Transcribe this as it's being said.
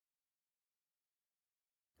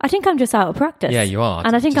I think I'm just out of practice. Yeah, you are.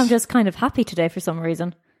 And I think I'm just kind of happy today for some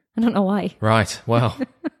reason. I don't know why. Right, well,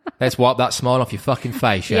 let's wipe that smile off your fucking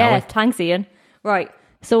face, shall Yeah, we? thanks, Ian. Right,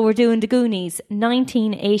 so we're doing The Goonies,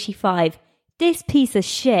 1985. This piece of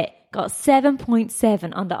shit got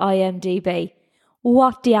 7.7 on the IMDb.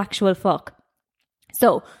 What the actual fuck?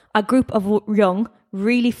 So, a group of young,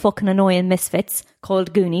 really fucking annoying misfits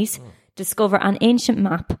called Goonies discover an ancient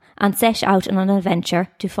map and set out on an adventure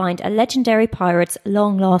to find a legendary pirate's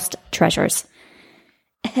long-lost treasures.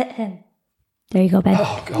 There you go, Ben.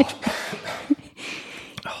 Oh, God.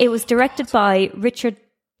 It was directed by Richard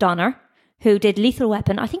Donner, who did Lethal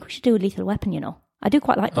Weapon. I think we should do a Lethal Weapon, you know. I do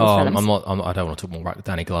quite like those films. I don't want to talk more about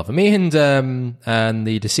Danny Glover. Me and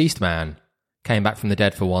the deceased man came back from the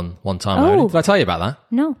dead for one time. Oh. Only. Did I tell you about that?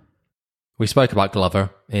 No. We spoke about Glover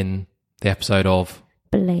in the episode of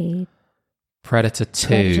Blade. Predator 2.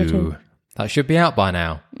 Predator 2. That should be out by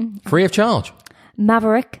now. Free of charge.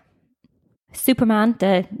 Maverick. Superman,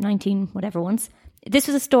 the 19 whatever ones. This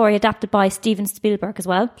was a story adapted by Steven Spielberg as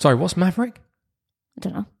well. Sorry, what's Maverick? I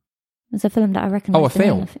don't know. It's a film that I recognise. Oh, a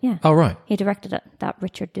film? Yeah. Oh, right. He directed it, that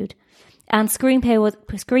Richard dude. And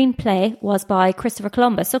screenplay was by Christopher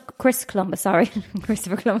Columbus. So Christopher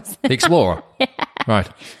Columbus. The Explorer. Yeah. Right.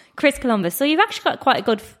 Chris Columbus. So you've actually got quite a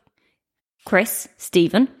good Chris,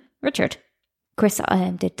 Stephen, Richard. Chris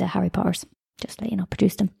did Harry Potter's. Just to let you know,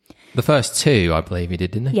 produced them. The first two, I believe he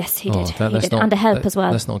did, didn't he? Yes, he did. Let's And The Help as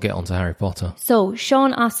well. Let's not get onto Harry Potter. So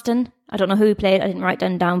Sean Astin, I don't know who he played. I didn't write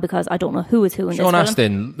them down because I don't know who was who in Sean this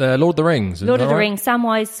film. Astin, Lord of the Rings. Lord of the right? Rings,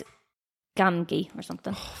 Samwise Gamgee or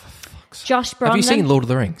something. Josh Brolin. Have you seen Lord of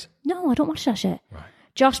the Rings? No, I don't watch that shit. Right.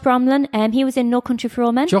 Josh Brolin, he was in No Country for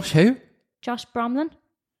Old Men. Josh who? Josh Brolin.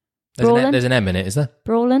 There's an M in it, is there?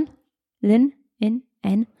 Brolin.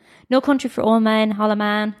 N. No Country for Old Men, Hollow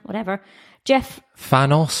Man, whatever.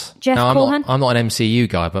 Thanos. Jeff no, Cohen. I'm not an MCU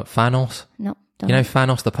guy, but Thanos. No, don't You know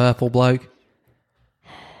Thanos, the purple bloke?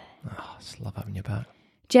 Oh, I just love having your back.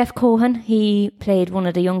 Jeff Cohen, he played one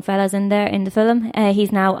of the young fellas in there in the film.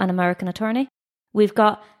 He's now an American attorney. We've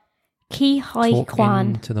got Ki Hai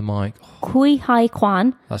Kwan. To the mic. Kui Hai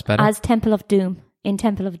Kwan. That's better. As Temple of Doom. In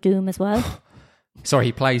Temple of Doom as well. Sorry,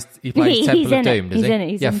 he plays He's Temple in of Doom, it. does He's he? in it.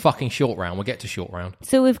 He's yeah, in. fucking short round. We'll get to short round.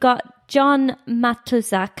 So we've got John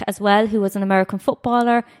Matuszak as well, who was an American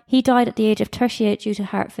footballer. He died at the age of 38 due to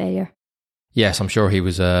heart failure. Yes, I'm sure he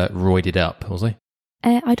was roided up, was he?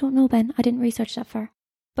 I don't know, Ben. I didn't research that far.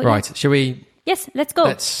 But Right, yeah. shall we... Yes, let's go.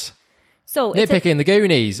 So it's nitpicking the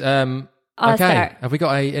Goonies. I'll Okay, start. have we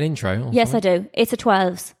got an intro? or Yes, something? I do. It's a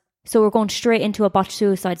 12s. So we're going straight into a botched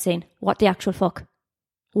suicide scene. What the actual fuck?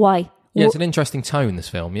 Why? Yeah, it's an interesting tone, this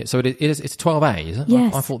film. Yeah, so it's a 12A, is it?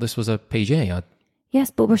 Yes. I thought this was a PG.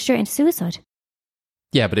 Yes, but we're straight into suicide.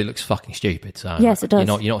 Yeah, but it looks fucking stupid. So Yes, it does.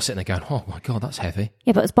 You're not sitting there going, oh my God, that's heavy.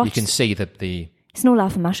 Yeah, but it's botched. You can see the... It's no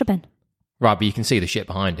laughing matter, Ben. Right, but you can see the shit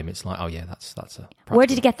behind him. It's like, oh yeah, that's a... Where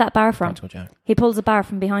did he get that bar from? practical joke. He pulls a bar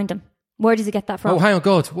from behind him. Where does he get that from? Oh, hang on,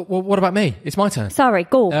 God. What about me? It's my turn. Sorry,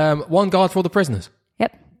 go. One guard for all the prisoners.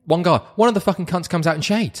 Yep. One guard. One of the fucking cunts comes out in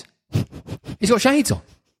shades. He's got shades on.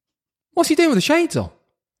 What's he doing with the shades on?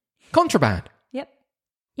 Contraband.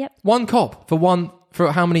 Yep. One cop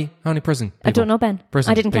for how many prison people? I don't know, Ben.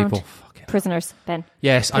 Prison I didn't people. count. Fucking Prisoners, Ben.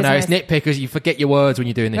 yes, I know. It's nitpickers. You forget your words when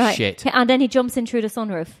you're doing this Right. shit. And then he jumps in through the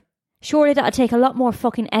sunroof. Surely that'd take a lot more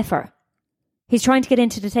fucking effort. He's trying to get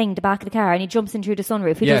into the back of the car, and he jumps in through the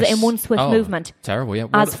sunroof. He does it in one swift movement. Terrible, yeah.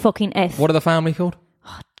 As fucking F. What are the family called?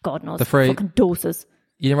 Oh, God knows. The three- fucking doses.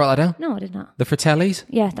 You didn't write that down? No, I did not. The Fratellis?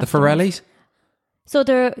 Yeah, The that's the Forellis? So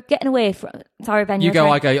they're getting away from... Sorry, Ben. You you're go,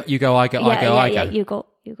 trying- I go, you go, I go, I go, I go. Yeah, you go.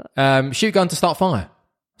 Shoot gun to start fire.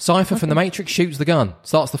 Cypher from The Matrix shoots the gun,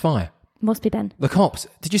 starts the fire. Must be Ben. The cops.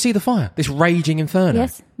 Did you see the fire? This raging inferno.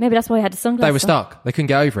 Yes, maybe that's why I had the sunglasses. They were on. stuck. They couldn't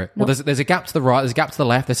get over it. No. Well, there's a gap to the right. There's a gap to the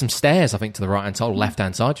left. There's some stairs, I think, to the right-hand side or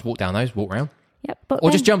left-hand side. Just walk down those, walk round. Yep, but Or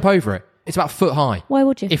Ben, just jump over it. It's about a foot high. Why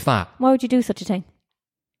would you? If that. Why would you do such a thing?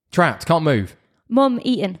 Trapped. Can't move. Mum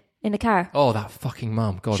eating in the car. Oh, that fucking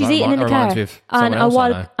mum. God, She's that eating in the car. reminds me of And someone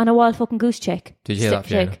a else I know. wild fucking goose shake. Did you hear that,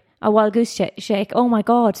 Fiona? Shake. A wild goose shake. Oh my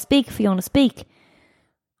God. Speak, Fiona, speak.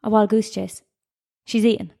 A wild goose chase. She's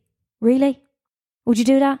eating. Really? Would you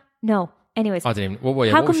do that? No. Anyways. I didn't even... Well,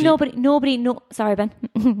 yeah, How what was come she- nobody no sorry, Ben.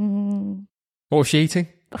 What was she eating?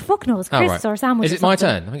 Fuck knows, Oh, crisps right. or sandwiches. Is it my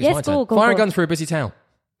turn? I think it's my turn. Go. Firing guns through a busy town.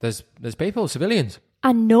 There's people, civilians.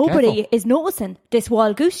 And nobody Careful. is noticing this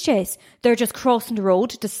wild goose chase. They're just crossing the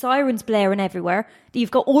road. The sirens blaring everywhere. You've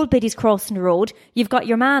got old biddies crossing the road. You've got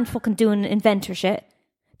your man fucking doing inventor shit.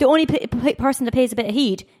 The only person that pays a bit of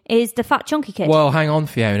heed is the fat chunky kid. Well, hang on,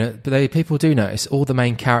 Fiona. But people do notice. All the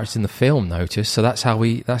main characters in the film notice. So that's how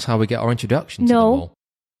we get our introduction to them No. all.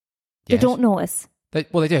 They Yes. don't notice. They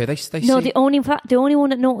do. They No, see. the only one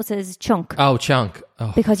that notices is Chunk. Oh, Chunk.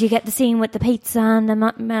 Oh. Because you get the scene with the pizza and the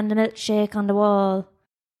milkshake on the wall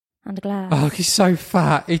and the glass. Oh, he's so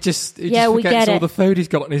fat. He just we forgets get all it. the food he's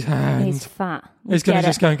got in his hand. He's fat. He's going to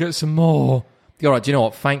just go and get some more. All right, do you know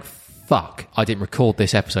what? Thank fuck I didn't record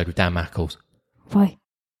this episode with Dan Mackles. Why?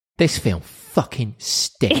 This film fucking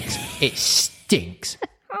stinks. It stinks.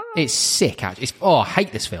 It's sick, actually. I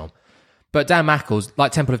hate this film. But Dan Mackles,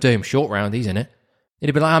 like Temple of Doom, short round, he's in it.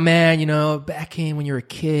 He'd be like, oh man, back in when you were a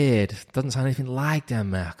kid. Doesn't sound anything like Dan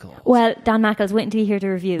Mackles. Well, Dan Mackles, wait until you hear the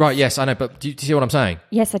reviews. Right, yes, I know, but do you see what I'm saying?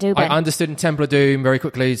 Yes, I do, I Ben. understood in Temple of Doom very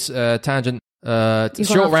quickly. It's tangent.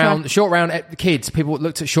 Short round. Kids. People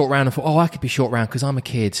looked at short round and thought, "Oh, I could be short round because I'm a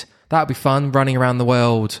kid. That'd be fun, running around the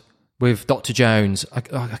world with Dr. Jones."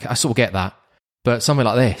 I sort of get that, but something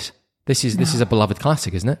like this. This is a beloved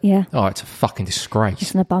classic, isn't it? Yeah. Oh, it's a fucking disgrace.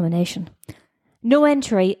 It's an abomination. No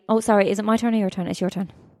entry. Oh, sorry. Is it my turn or your turn? It's your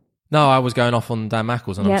turn. No, I was going off on Dan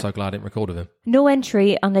Mackles, and I'm Yep. so glad I didn't record with him. No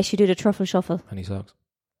entry unless you do the truffle shuffle. And he sucks.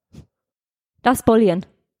 That's bullying.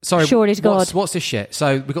 Sorry, Surely to God. what's this shit?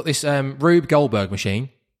 So we've got this Rube Goldberg machine.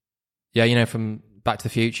 Yeah, from Back to the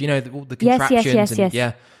Future. All the Yes, contraptions. yes.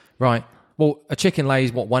 Yeah, right. Well, a chicken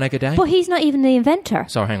lays, one egg a day? But he's not even the inventor.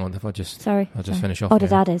 Sorry, hang on. If Sorry. I'll just finish off. Oh, the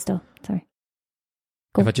here. dad is, though. Sorry.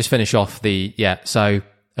 Go. If I just finish off so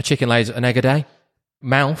a chicken lays an egg a day.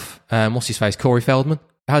 Mouth, what's his face? Corey Feldman.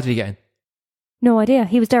 How did he get in? No idea.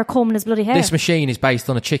 He was there combing his bloody hair. This machine is based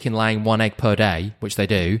on a chicken laying one egg per day, which they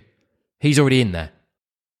do. He's already in there.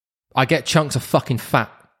 I get Chunk's a fucking fat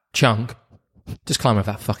chunk. Just climb over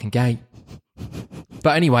that fucking gate.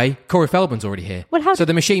 But anyway, Corey Feldman's already here. Well, so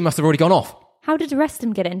the machine must have already gone off. How did the rest of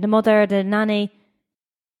them get in? The mother, the nanny?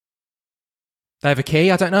 They have a key?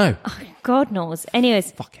 I don't know. Oh, God knows.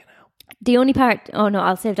 Anyways, Fucking hell. the only part... Oh, no,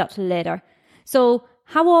 I'll save that till later. So,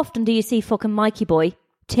 how often do you see fucking Mikey Boy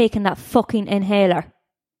taking that fucking inhaler?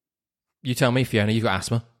 You tell me, Fiona, you've got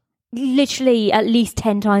asthma. Literally at least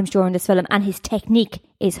 10 times during this film, and his technique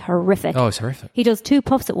is horrific. Oh, it's horrific. He does 2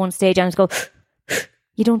 puffs at one stage and just go,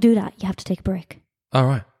 you don't do that. You have to take a break. All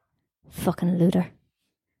right. Fucking looter.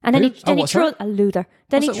 And then Who? he What's throws that? a looter.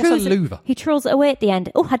 Then What's he a throws louver? He throws it away at the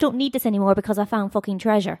end. Oh, I don't need this anymore because I found fucking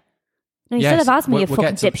treasure. No, you still have asthma, you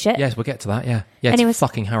fucking dipshit. Yes, we'll get to that, yeah. Yeah, Anyways. it's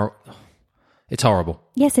fucking horrible. It's horrible.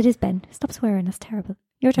 Yes, it is, Ben. Stop swearing. That's terrible.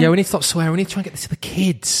 Your turn. Yeah, we need to stop swearing. We need to try and get this to the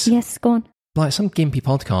kids. Yes, go on. Like some gimpy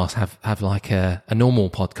podcasts have like a normal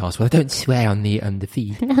podcast where they don't swear on the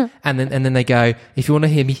feed, and then they go, if you want to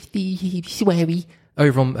hear me sweary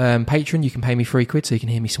over on Patreon, you can pay me £3 so you can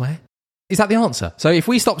hear me swear. Is that the answer? So if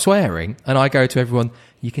we stop swearing and I go to everyone,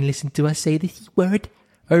 you can listen to us say this word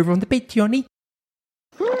over on the Patreon.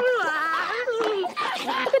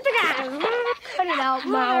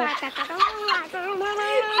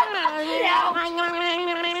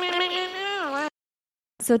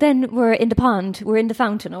 So then we're in the pond, we're in the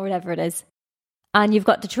fountain or whatever it is. And you've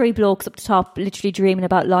got the 3 blokes up the top literally dreaming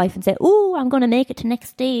about life and say, oh, I'm going to make it to next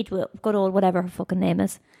stage with good old whatever her fucking name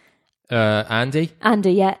is. Andy?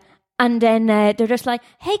 Andy, yeah. And then they're just like,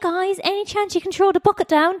 hey guys, any chance you can throw the bucket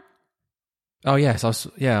down? Oh yes, I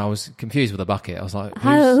was confused with the bucket. I was like,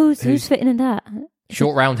 Who's fitting in that?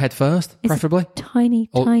 short round head first, It's preferably? Tiny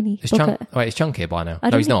Is bucket. Is Chunk here by now? I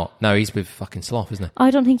No, don't he's think- not. No, he's with fucking Sloth, isn't he?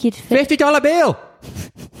 I don't think you'd fit. $50 bill!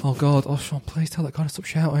 Oh, God. Oh, Sean, please tell that guy to stop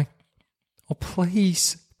shouting. Oh,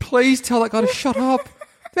 please. Please tell that guy to shut up.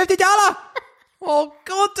 $50! Oh,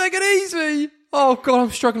 God, take it easy. Oh, God,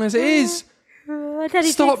 I'm struggling as it is. And then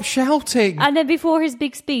he Stop says- shouting. And then before his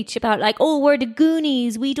big speech about like, oh, we're the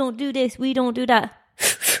Goonies, we don't do this, we don't do that.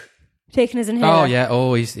 Taking his inhaler. Oh, yeah.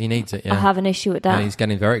 Oh, he needs it, yeah. I have an issue with that. And he's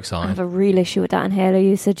getting very I excited. have a real issue with that inhaler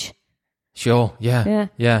usage. Sure, yeah. Yeah.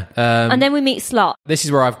 Yeah. And then we meet Slot. This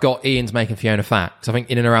is where I've got Ian's making Fiona fat. Because I think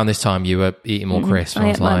in and around this time you were eating more crisps. I I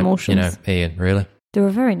was ate my like, emotions. Ian, really? They were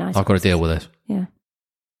very nice. I've got to deal with this. Yeah.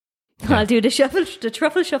 Yeah. I'll do the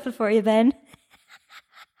truffle shuffle for you, Ben.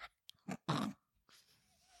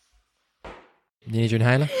 You need your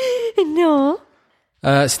inhaler? No.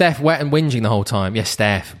 Steph, wet and whinging the whole time. Yes,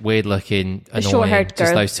 Steph, weird looking, annoying. short-haired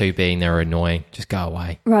Just girl. those two being there are annoying. Just go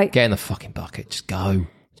away. Right. Get in the fucking bucket. Just go.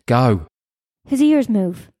 Go. His ears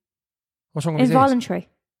move. What's wrong with his ears? Involuntary.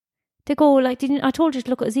 They go like, I told you to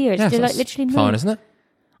look at his ears. Yeah, they so like that's literally move. fine, isn't it?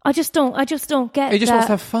 I just don't get He just that. wants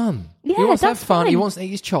to have fun. Yeah, he wants to have that's fun. He fine. wants to eat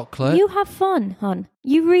his chocolate. You have fun, hon.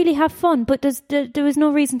 You really have fun, but there was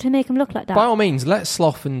no reason to make him look like that. By all means, let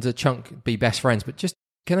Sloth and Chunk be best friends, but just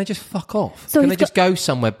Can they just fuck off? So Can he's they just go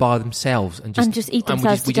somewhere by themselves and just eat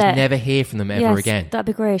themselves we to just death? never hear from them ever again. That'd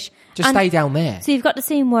be great. Just stay down there. So you've got the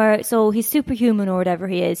scene where he's superhuman or whatever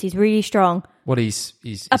he is. He's really strong. What he's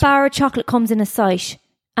a bar of chocolate comes in his sight,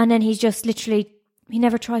 and then he's just literally he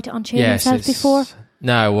never tried to unchain himself before.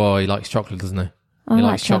 No, well, he likes chocolate, doesn't he? He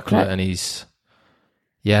likes chocolate, and he's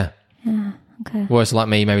yeah. Okay. Well, it's like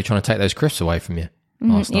me maybe trying to take those crisps away from you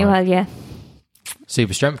last night. Well, yeah.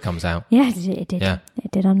 Super strength comes out. Yeah, it did. Yeah.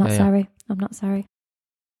 It did. I'm not sorry. I'm not sorry.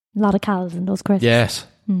 A lot of calories in those crisps. Yes.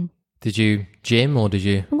 Did you gym or did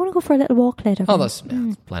you? I'm going to go for a little walk later. Oh, that's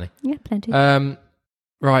plenty. Yeah, plenty.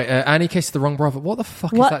 Right, Annie kissed the wrong brother. What the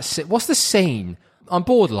fuck is that? What's the scene? I'm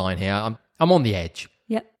borderline here. I'm on the edge.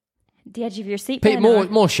 Yep. The edge of your seat.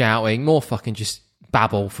 More shouting, more fucking just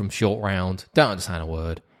babble from Short Round. Don't understand a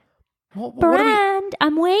word. Brand,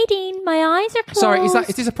 I'm waiting. My eyes are closed. Sorry,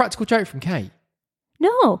 is this a practical joke from Kate?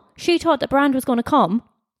 No, she thought that Brand was going to come.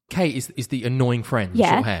 Kate is the annoying friend with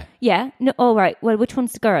short hair. Yeah. No. Oh, right. Well, which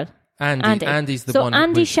one's the girl? Andy. Andy's the one. So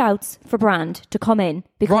Andy shouts for Brand to come in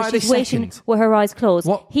because she's waiting with her eyes closed.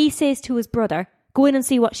 What? He says to his brother, "Go in and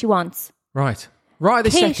see what she wants." Right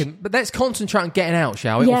this second. But let's concentrate on getting out,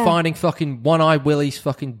 shall we? Or finding fucking One-Eyed Willie's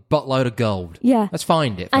fucking buttload of gold. Yeah. Let's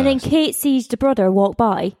find it first. And then Kate sees the brother walk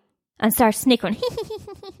by and starts snickering.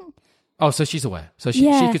 Oh, so she's aware. So she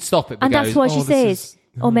could stop it. But and that's why she says,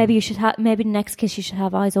 maybe you should have. Maybe the next kiss you should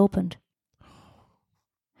have eyes opened.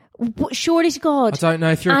 Surely to God, I don't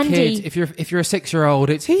know if you're Andy, a kid. If you're a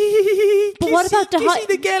 6-year-old, it's. But what about the height?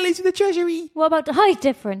 The girlies in the treasury. What about the height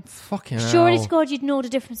difference? Fucking hell. Surely to God, you'd know the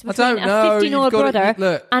difference between a 15-year-old brother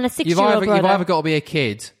and a 6-year-old brother. You've either got to be a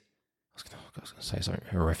kid. I was going to say something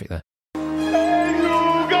horrific there.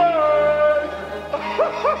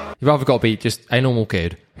 You've either got to be just a normal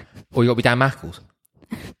kid, or you've got to be Dan Mackles.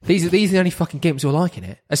 These are the only fucking gimps who are liking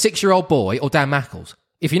it. A 6-year-old boy or Dan Mackles.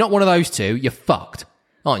 If you're not one of those two, you're fucked.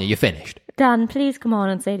 Aren't you? You're finished. Dan, please come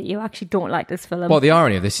on and say that you actually don't like this film. Well, the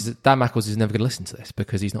irony of this is that Dan Mackles is never going to listen to this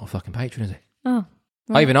because he's not a fucking patron, is he? Oh.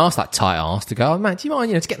 Right. I even asked that tight ass to go, man, do you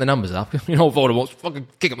mind, to get the numbers up? Voldemort's fucking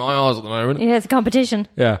kicking my ass at the moment. Yeah, it's a competition.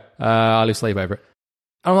 Yeah. I lose sleep over it.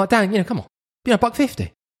 And I'm like, Dan, come on.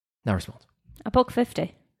 $1.50. No response.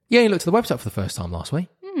 $1.50. You only looked at the website for the first time last week.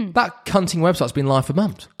 That cunting website's been live for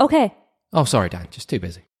months. Okay. Oh, sorry, Dan. Just too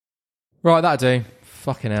busy. Right, that'll do.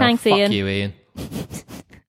 Fucking hell. Thanks, Fuck Ian. you, Ian.